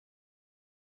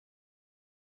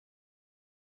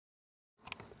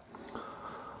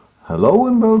Hello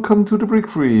and welcome to the Brick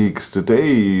Freaks.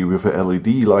 Today with a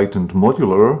LED lighted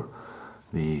modular,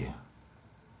 the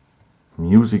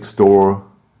music store,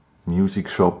 music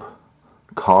shop,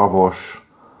 car wash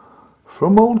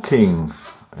from Mould King.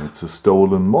 It's a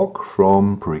stolen mock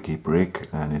from Bricky Brick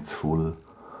and it's full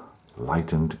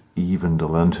lightened, even the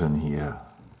lantern here.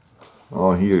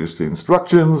 Oh, here is the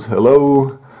instructions.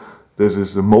 Hello, this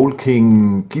is the Mould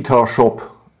King guitar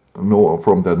shop.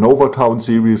 From the Nova Town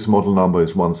series. Model number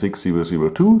is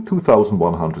 16002,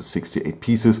 2168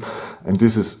 pieces, and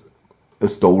this is a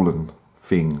stolen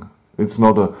thing. It's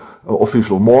not an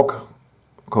official mock,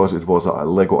 because it was a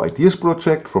Lego Ideas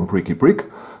project from Bricky Brick.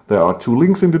 There are two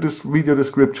links in the video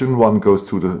description. One goes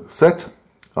to the set.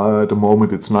 At the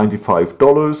moment it's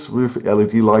 $95 with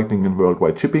LED lighting and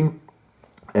worldwide shipping,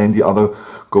 and the other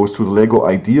goes to the Lego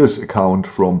Ideas account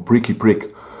from Bricky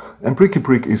Brick. And Bricky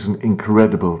Brick is an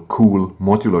incredible, cool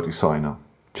modular designer.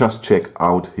 Just check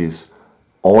out his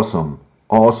awesome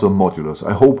modulars.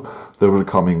 I hope there will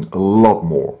coming a lot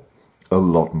more,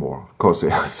 because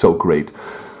they are so great.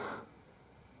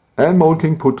 And Mould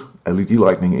King put LED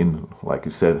lighting in, like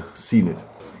you said, seen it.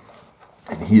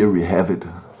 And here we have it.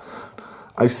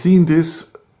 I've seen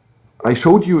this. I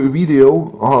showed you a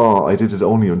video. I did it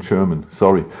only on German,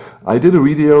 sorry. I did a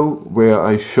video where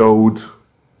I showed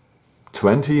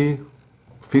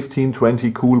 15,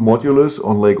 20 cool modulars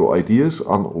on Lego Ideas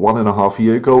on 1.5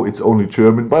 years ago. It's only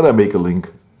German, but I make a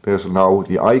link. There's now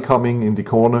the eye coming in the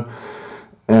corner,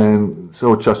 and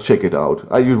so just check it out.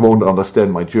 You won't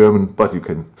understand my German, but you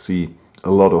can see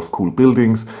a lot of cool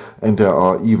buildings, and there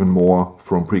are even more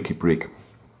from Bricky Brick.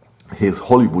 His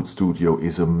Hollywood studio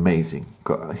is amazing.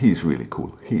 He's really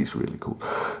cool. He's really cool.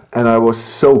 And I was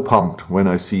so pumped when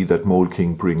I see that Mould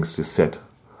King brings this set.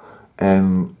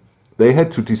 And they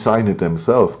had to design it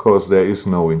themselves because there is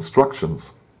no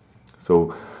instructions.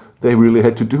 So they really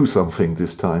had to do something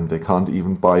this time. They can't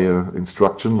even buy an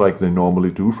instruction like they normally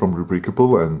do from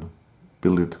Rebrickable and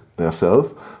build it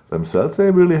themselves. They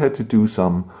really had to do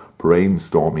some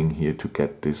brainstorming here to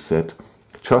get this set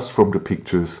just from the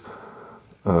pictures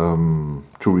to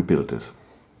rebuild this.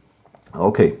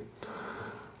 Okay.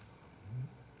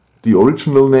 The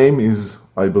original name is,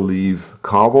 I believe,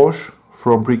 Car Wash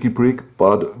from Bricky Brick,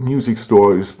 but music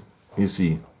store is, you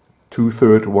see,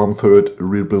 2/3, 1/3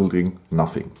 rebuilding,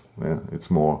 nothing. Yeah,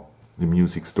 it's more the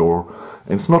music store.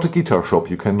 And it's not a guitar shop.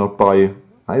 You cannot buy,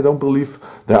 I don't believe,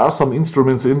 there are some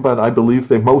instruments in, but I believe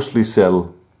they mostly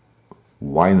sell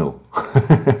vinyl.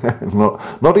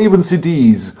 not even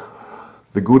CDs,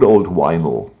 the good old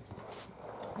vinyl.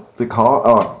 The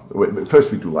car, wait,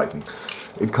 first we do lighting.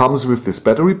 It comes with this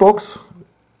battery box.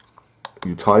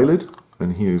 You tile it.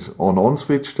 And here's on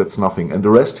switch, that's nothing. And the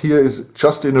rest here is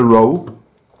just in a row.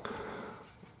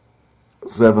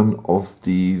 7 of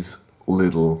these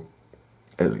little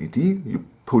LED. You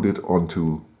put it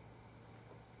onto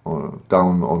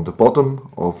down on the bottom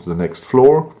of the next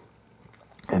floor.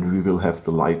 And we will have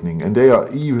the lighting. And they are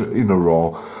even in a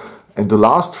row. And the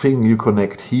last thing you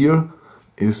connect here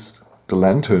is the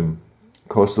lantern.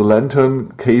 Because the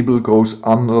lantern cable goes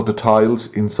under the tiles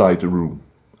inside the room.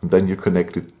 And then you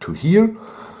connect it to here.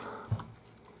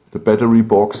 The battery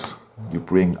box you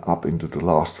bring up into the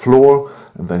last floor,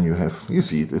 and then you have, you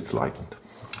see it, it's lightened.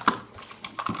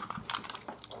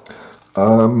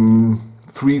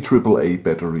 3 AAA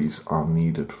batteries are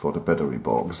needed for the battery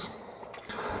box.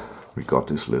 We got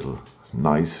this little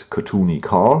nice cartoony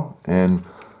car, and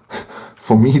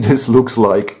for me this looks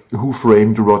like Who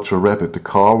Framed Roger Rabbit, the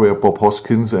car where Bob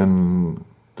Hoskins and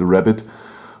the rabbit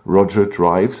Roger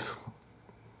drives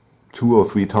 2 or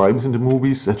 3 times in the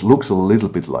movies. It looks a little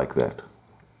bit like that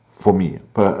for me,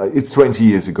 but it's 20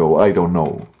 years ago. I don't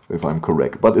know if I'm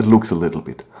correct, but it looks a little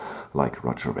bit like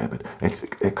Roger Rabbit. It's a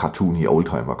cartoony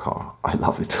oldtimer car. I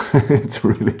love it. It's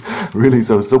really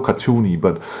so cartoony,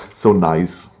 but so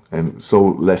nice and so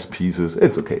less pieces.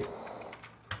 It's okay.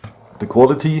 The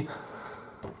quality,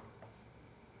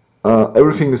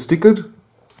 everything is stickered.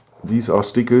 These are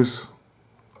stickers.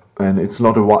 And it's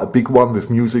not a big one with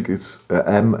music, it's a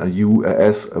M, a U, a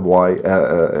S, a Y,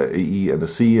 a E and a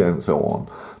C and so on.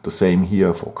 The same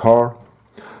here for car.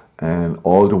 And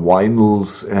all the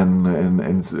vinyls and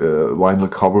vinyl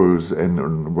covers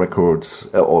and records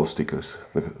are all stickers.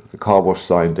 The car wash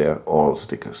sign there, all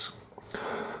stickers.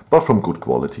 But from good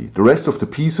quality. The rest of the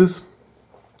pieces,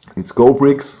 it's Go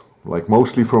bricks, like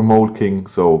mostly from Mould King,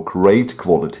 so great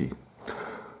quality.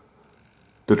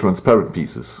 The transparent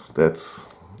pieces, that's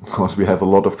because we have a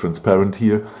lot of transparent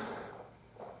here.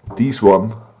 These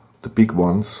one, the big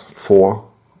ones, 4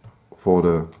 for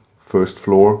the first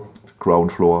floor,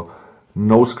 ground floor,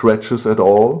 no scratches at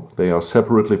all. They are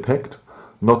separately packed.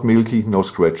 not milky, no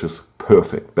scratches,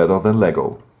 perfect, better than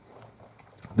Lego.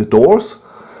 The doors,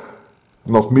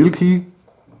 not milky,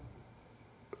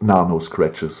 nano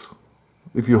scratches.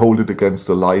 If you hold it against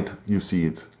the light, you see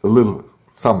it,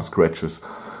 some scratches,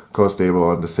 because they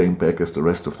were on the same back as the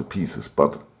rest of the pieces,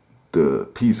 but the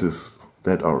pieces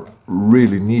that are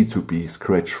really need to be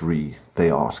scratch free, they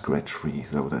are scratch free,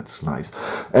 so that's nice.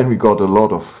 And we got a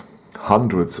lot of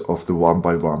hundreds of the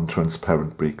 1x1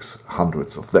 transparent bricks,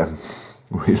 hundreds of them.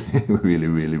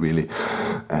 really,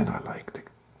 and I like the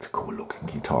cool looking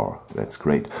guitar. That's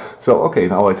great. So okay,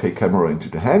 now I take camera into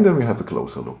the hand and we have a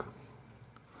closer look.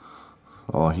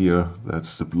 Here,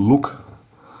 that's the look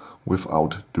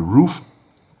without the roof,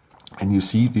 and you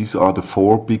see these are the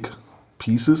 4 big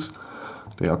pieces.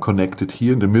 They are connected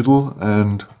here in the middle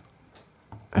and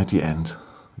at the end.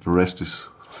 The rest is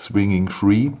swinging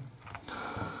free.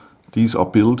 These are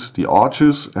built, the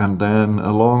arches, and then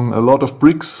along a lot of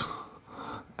bricks,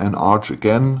 an arch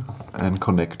again, and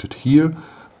connected here.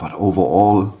 But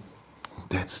overall,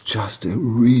 that's just a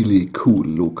really cool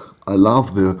look. I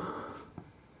love that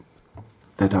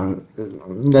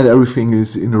everything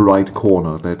is in the right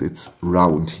corner, that it's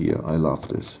round here. I love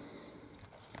this.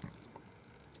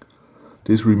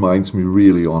 This reminds me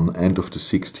really on end of the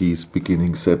 60s,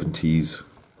 beginning 70s.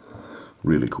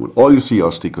 Really cool. All you see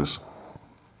are stickers.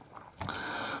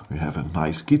 We have a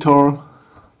nice guitar,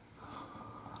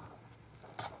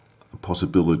 a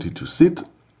possibility to sit,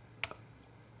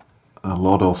 a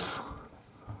lot of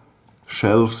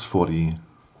shelves for the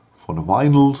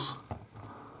vinyls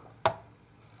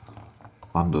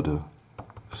under the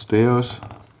stairs.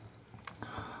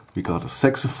 We got a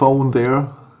saxophone there.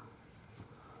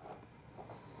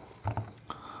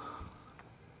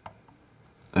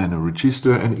 And a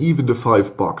register, and even the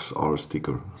 $5 are a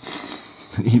sticker.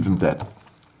 Even that.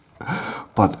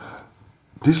 But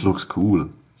this looks cool.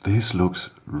 This looks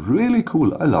really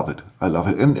cool. I love it. I love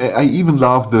it. And I even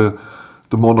love the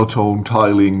monotone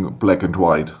tiling, black and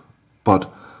white.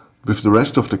 But with the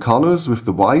rest of the colors, with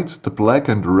the white, the black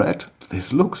and the red,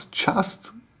 this looks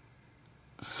just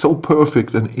so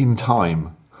perfect and in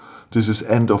time. This is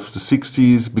end of the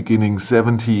 60s, beginning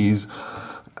 70s.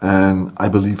 And I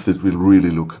believe that will really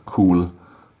look cool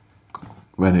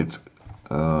when it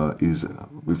is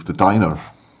with the diner.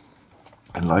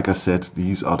 And like I said,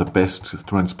 these are the best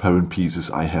transparent pieces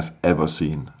I have ever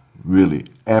seen. Really,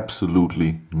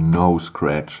 absolutely no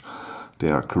scratch. They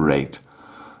are great.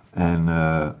 And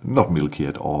not milky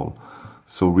at all.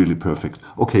 So really perfect.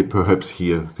 Okay, perhaps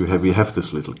here we have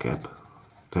this little gap.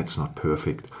 That's not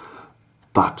perfect.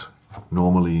 But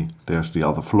normally there's the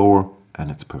other floor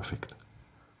and it's perfect.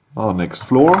 Our next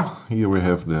floor, here we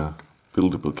have the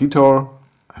buildable guitar.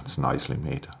 It's nicely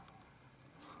made.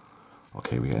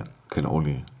 Okay, we can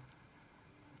only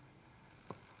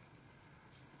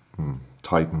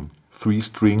tighten 3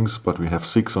 strings, but we have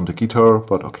 6 on the guitar,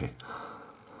 but okay.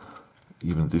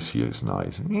 Even this here is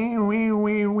nice.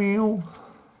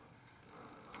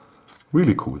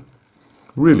 Really cool.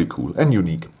 Really cool and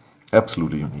unique.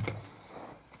 Absolutely unique.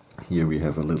 Here we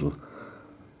have a little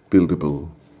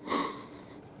buildable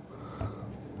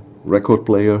record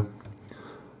player.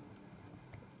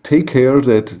 Take care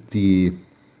that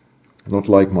not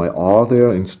like my R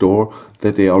there in store,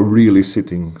 that they are really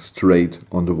sitting straight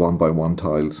on the 1x1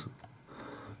 tiles.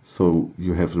 So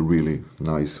you have a really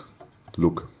nice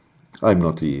look. I'm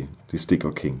not the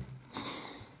sticker king.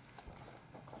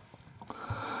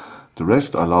 The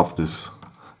rest, I love this,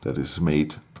 that is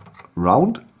made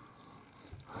round.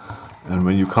 And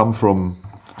when you come from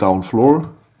ground floor,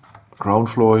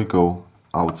 you go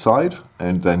outside,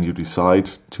 and then you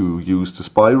decide to use the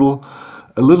spiral.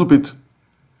 A little bit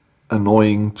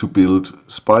annoying to build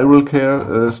spiral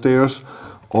stairs,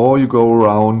 or you go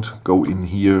around, go in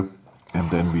here,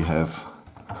 and then we have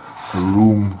a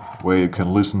room where you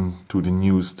can listen to the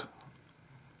newest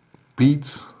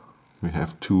beats. We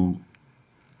have 2,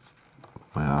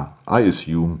 I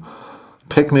assume,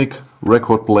 Technic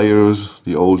record players,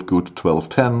 the old good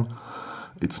 1210.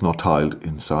 It's not tiled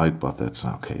inside, but that's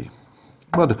okay.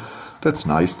 But that's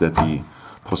nice that the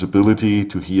possibility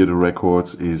to hear the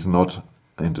records is not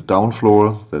in the down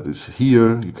floor, that is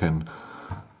here. You can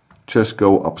just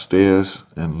go upstairs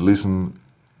and listen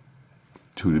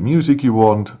to the music you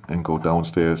want and go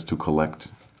downstairs to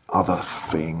collect other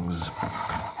things.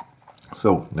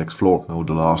 So, next floor. Now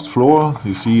the last floor.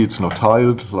 You see it's not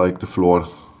tiled like the floor,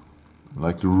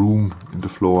 like the room in the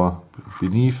floor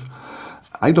beneath.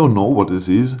 I don't know what this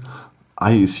is.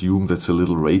 I assume that's a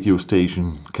little radio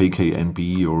station,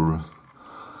 KKNB or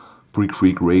Brick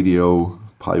Freak Radio,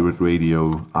 Pirate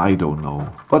Radio, I don't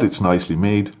know. But it's nicely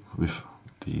made with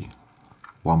the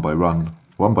 1x1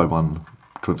 one by one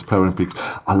transparent bricks.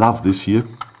 I love this here,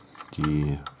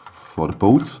 for the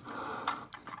boats,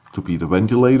 to be the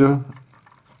ventilator.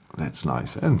 That's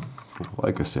nice. And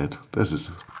like I said, this is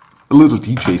a little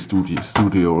DJ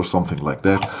studio or something like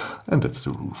that, and that's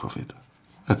the roof of it.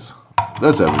 That's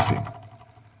everything.